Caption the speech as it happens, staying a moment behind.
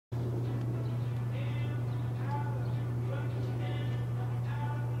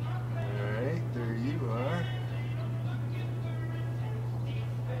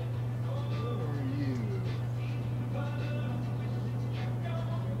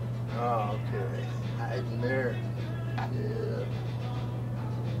Okay, hiding there. Yeah.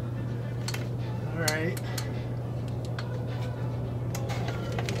 All right.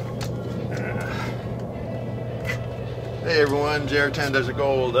 Hey everyone, JR10 Desert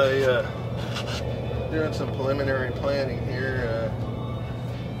Gold. Doing some preliminary planning here.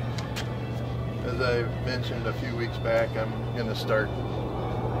 As I mentioned a few weeks back, I'm going to start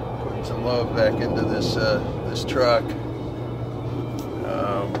putting some love back into this this truck.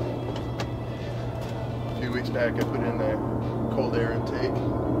 A few weeks back, I put in the cold air intake,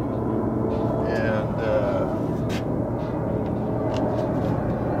 and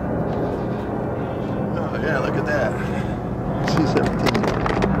oh yeah, look at that, C17.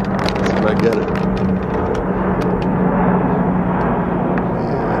 Let's see if I get it.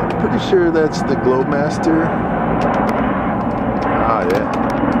 Yeah, pretty sure that's the Globemaster. Ah,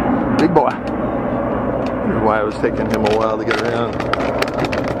 yeah, big boy. I wonder why it was taking him a while to get around.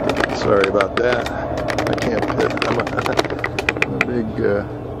 Sorry about that. I can't pit. I'm a big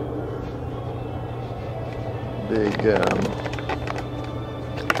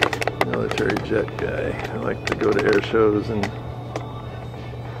military jet guy. I like to go to air shows. And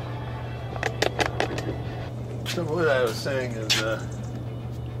so what I was saying is,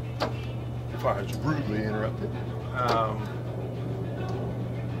 if I was rudely interrupted,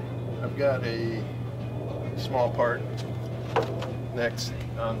 I've got a small part next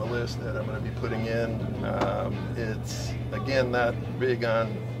on the list that I'm going to be putting in. It's again not big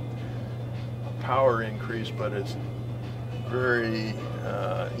on power increase, but it's very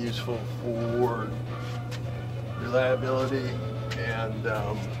useful for reliability and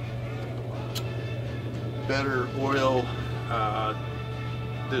better oil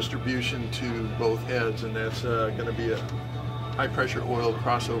distribution to both heads, and that's going to be a high pressure oil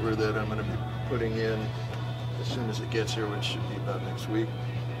crossover that I'm going to be putting in as soon as it gets here, which should be about next week.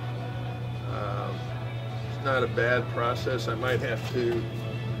 It's not a bad process. I might have to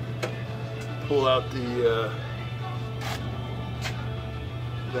pull out the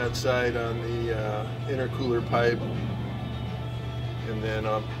that side on the intercooler pipe, and then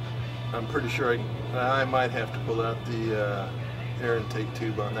I'm pretty sure I might have to pull out the air intake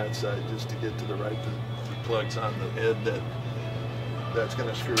tube on that side just to get to the right plugs on the head that's going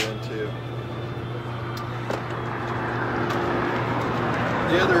to screw into.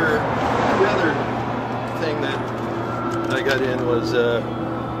 The other thing that I got in was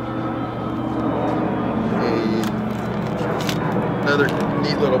another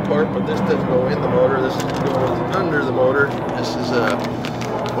neat little part, but this doesn't go in the motor. This goes under the motor. This is a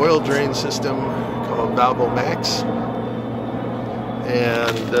oil drain system called Valvo Max,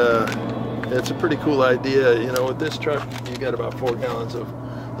 and it's a pretty cool idea. You know, with this truck, you got about a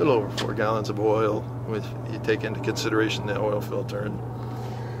little over 4 gallons of oil, if you take into consideration the oil filter. And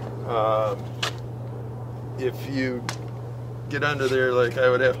if you get under there like I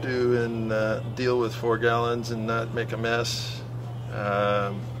would have to and deal with 4 gallons and not make a mess,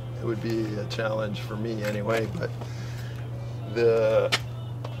 it would be a challenge for me anyway. But the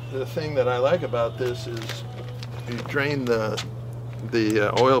thing that I like about this is you drain the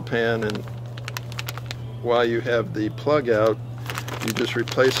oil pan, and while you have the plug out, you just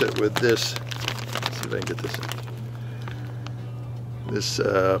replace it with this. Let's see if I can get this in. This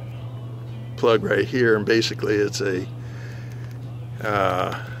plug right here, and basically it's a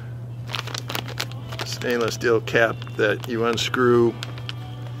stainless steel cap that you unscrew,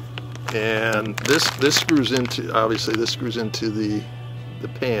 and this screws into, obviously this screws into the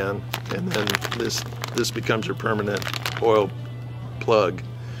pan, and then this becomes your permanent oil plug.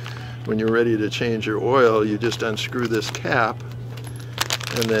 When you're ready to change your oil, you just unscrew this cap,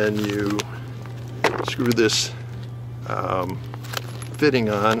 and then you screw this fitting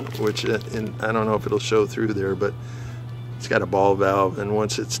on, which I don't know if it'll show through there, but it's got a ball valve, and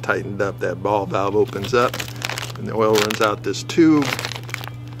once it's tightened up, that ball valve opens up and the oil runs out this tube,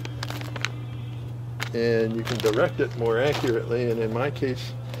 and you can direct it more accurately. And in my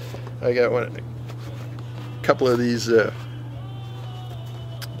case, I got a couple of these.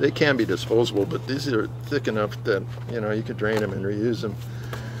 They can be disposable, but these are thick enough that you could drain them and reuse them.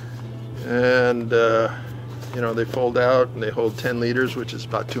 And they fold out and they hold 10 liters, which is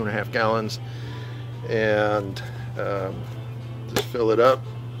about 2.5 gallons. And just fill it up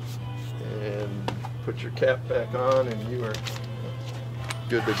and put your cap back on, and you are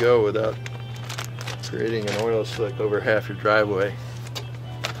good to go without creating an oil slick over half your driveway.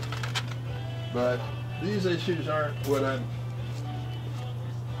 But these issues aren't what I'm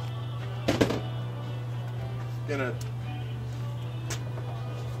gonna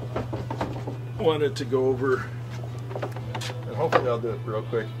wanted to go over, and hopefully I'll do it real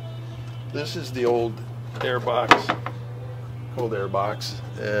quick. this is the old air box, cold air box,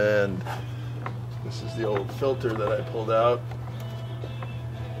 and this is the old filter that I pulled out.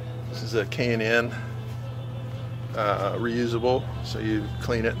 This is a K&N reusable, so you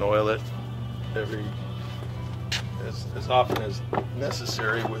clean it and oil it as often as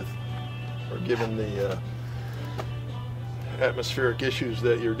necessary with, or given the atmospheric issues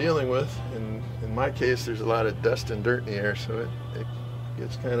that you're dealing with. And in my case, there's a lot of dust and dirt in the air, so it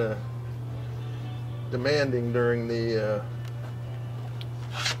gets kind of demanding during the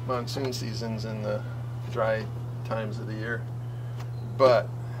monsoon seasons and the dry times of the year. But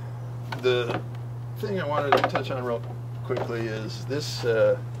the thing I wanted to touch on real quickly is this.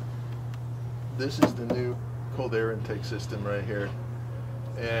 This is the new cold air intake system right here,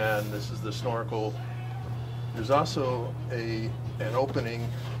 and this is the snorkel. There's also an opening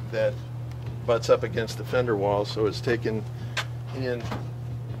that butts up against the fender wall, so it's taking in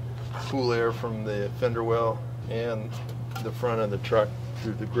cool air from the fender well and the front of the truck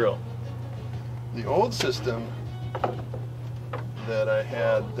through the grill. The old system that I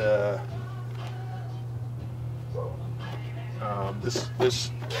had,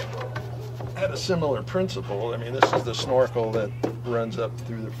 this had a similar principle. I mean, this is the snorkel that runs up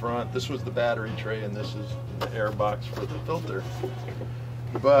through the front. This was the battery tray, and this is the air box for the filter.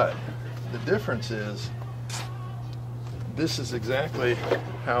 But the difference is, this is exactly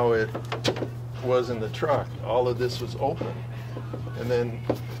how it was in the truck. All of this was open, and then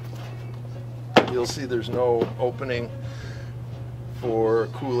you'll see there's no opening for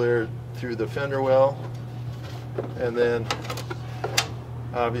cool air through the fender well, and then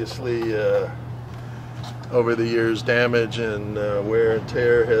obviously over the years, damage and wear and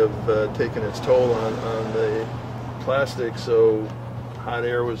tear have taken its toll on the plastic, so hot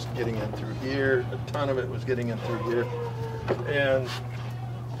air was getting in through here, a ton of it was getting in through here, and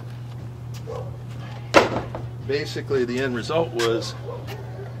basically the end result was,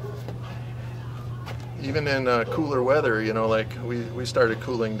 even in cooler weather, you know, like we started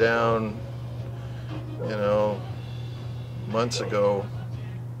cooling down, you know, months ago,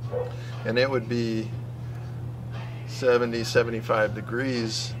 and it would be 70, 75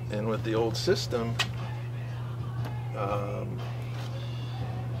 degrees, and with the old system,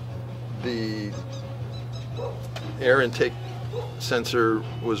 the air intake sensor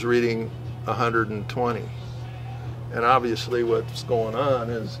was reading 120, and obviously what's going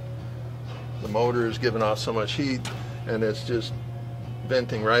on is the motor is giving off so much heat, and it's just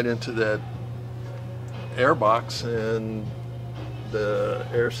venting right into that air box, and the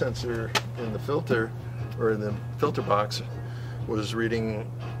air sensor in the filter, or in the filter box, was reading,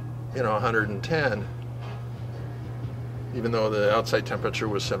 you know, 110, even though the outside temperature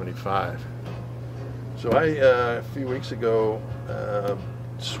was 75. So I, a few weeks ago,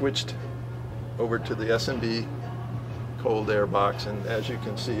 switched over to the S&B cold air box, and as you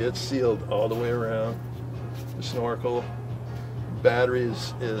can see, it's sealed all the way around. The snorkel battery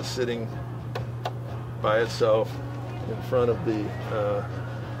is sitting by itself in front of the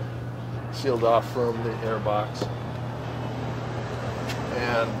sealed off from the air box,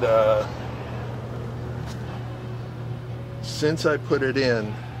 and since I put it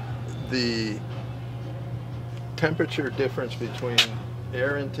in, the temperature difference between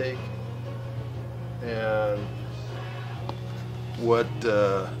air intake and what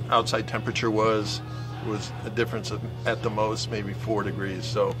outside temperature was a difference of, at the most, maybe 4 degrees.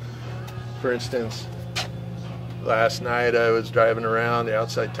 So for instance, last night I was driving around, the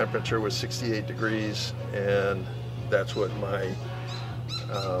outside temperature was 68 degrees, and that's what my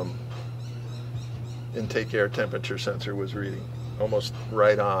intake air temperature sensor was reading, almost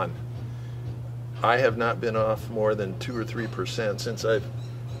right on. I have not been off more than 2 or 3% since I've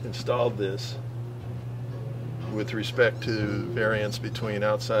installed this with respect to variance between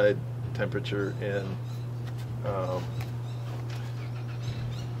outside temperature and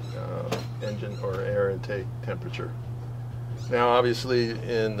engine or air intake temperature. Now obviously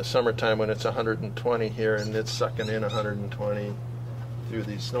in the summertime when it's 120 here and it's sucking in 120 through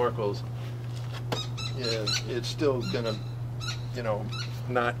these snorkels, it's still gonna, you know,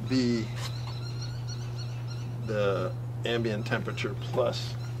 not be the ambient temperature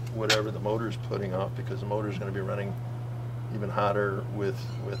plus whatever the motor's putting off, because the motor's going to be running even hotter with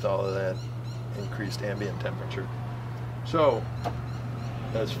all of that increased ambient temperature. So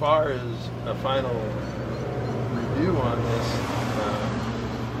as far as a final review on this,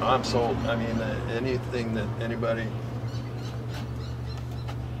 I'm sold. I mean, anything that anybody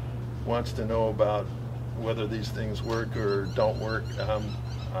wants to know about whether these things work or don't work,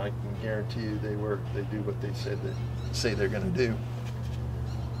 I can guarantee you they work. They do what they say they're going to do.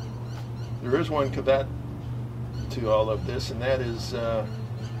 there is one caveat to all of this, and that is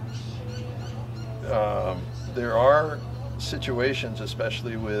there are situations,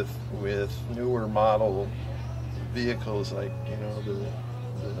 especially with newer model vehicles, like, you know, the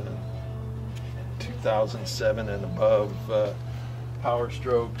 2007 and above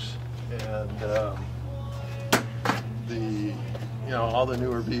Powerstrokes, and the, you know, all the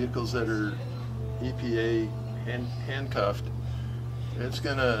newer vehicles that are EPA handcuffed. It's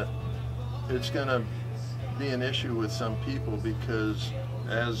gonna be an issue with some people, because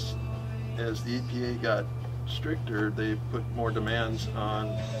as the EPA got stricter, they put more demands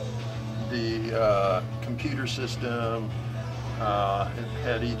on the computer system. It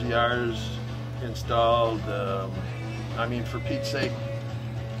had EGRs installed. I mean, for Pete's sake,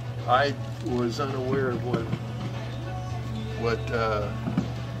 I was unaware of what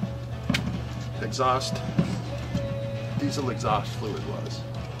diesel exhaust fluid was.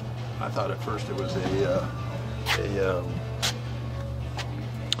 I thought at first it was a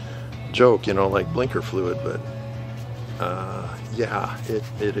joke, you know, like blinker fluid, but yeah,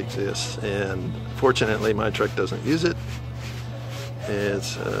 it exists, and fortunately my truck doesn't use it.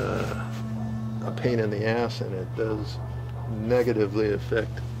 It's a pain in the ass, and it does negatively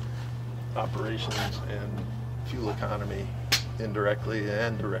affect operations and fuel economy indirectly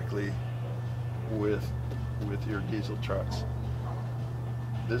and directly with your diesel trucks.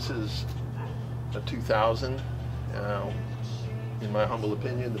 This is a 2000, in my humble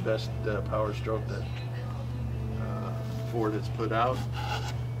opinion, the best Powerstroke that Ford has put out.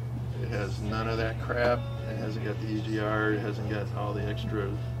 It has none of that crap. It hasn't got the EGR. It hasn't got all the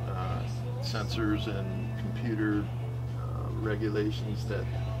extra sensors and computer regulations that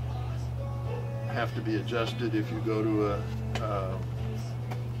have to be adjusted if you go to a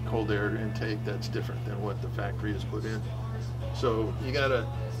cold air intake that's different than what the factory has put in. So you got to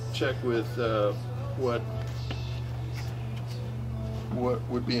check with what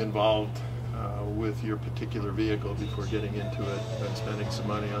would be involved with your particular vehicle before getting into it and spending some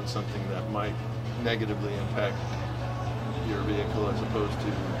money on something that might negatively impact your vehicle as opposed to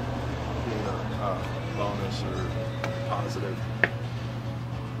being a bonus or positive.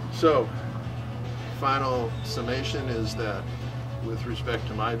 So, final summation is that with respect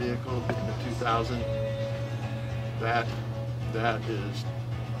to my vehicle, the 2000, that is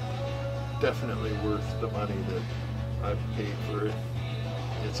definitely worth the money that I've paid for it.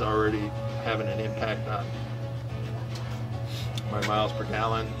 It's already having an impact on my miles per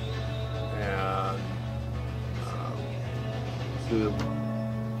gallon, and the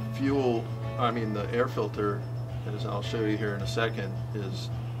fuel, I mean the air filter, as I'll show you here in a second, is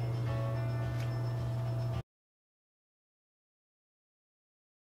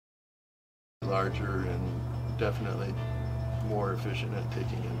larger and definitely more efficient at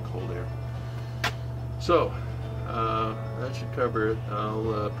taking in cold air. So that should cover it.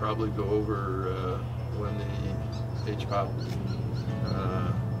 I'll probably go over when the HPOP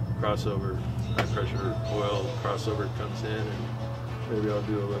crossover, high pressure oil crossover comes in, and maybe I'll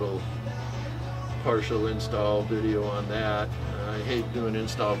do a little partial install video on that. I hate doing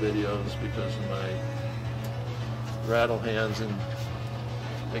install videos because of my rattle hands, and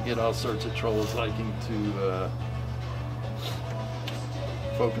I get all sorts of trolls liking to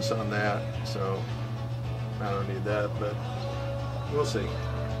focus on that, so I don't need that, but we'll see.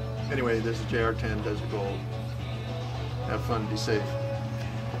 Anyway, this is JR10 Desert Gold. Have fun, be safe.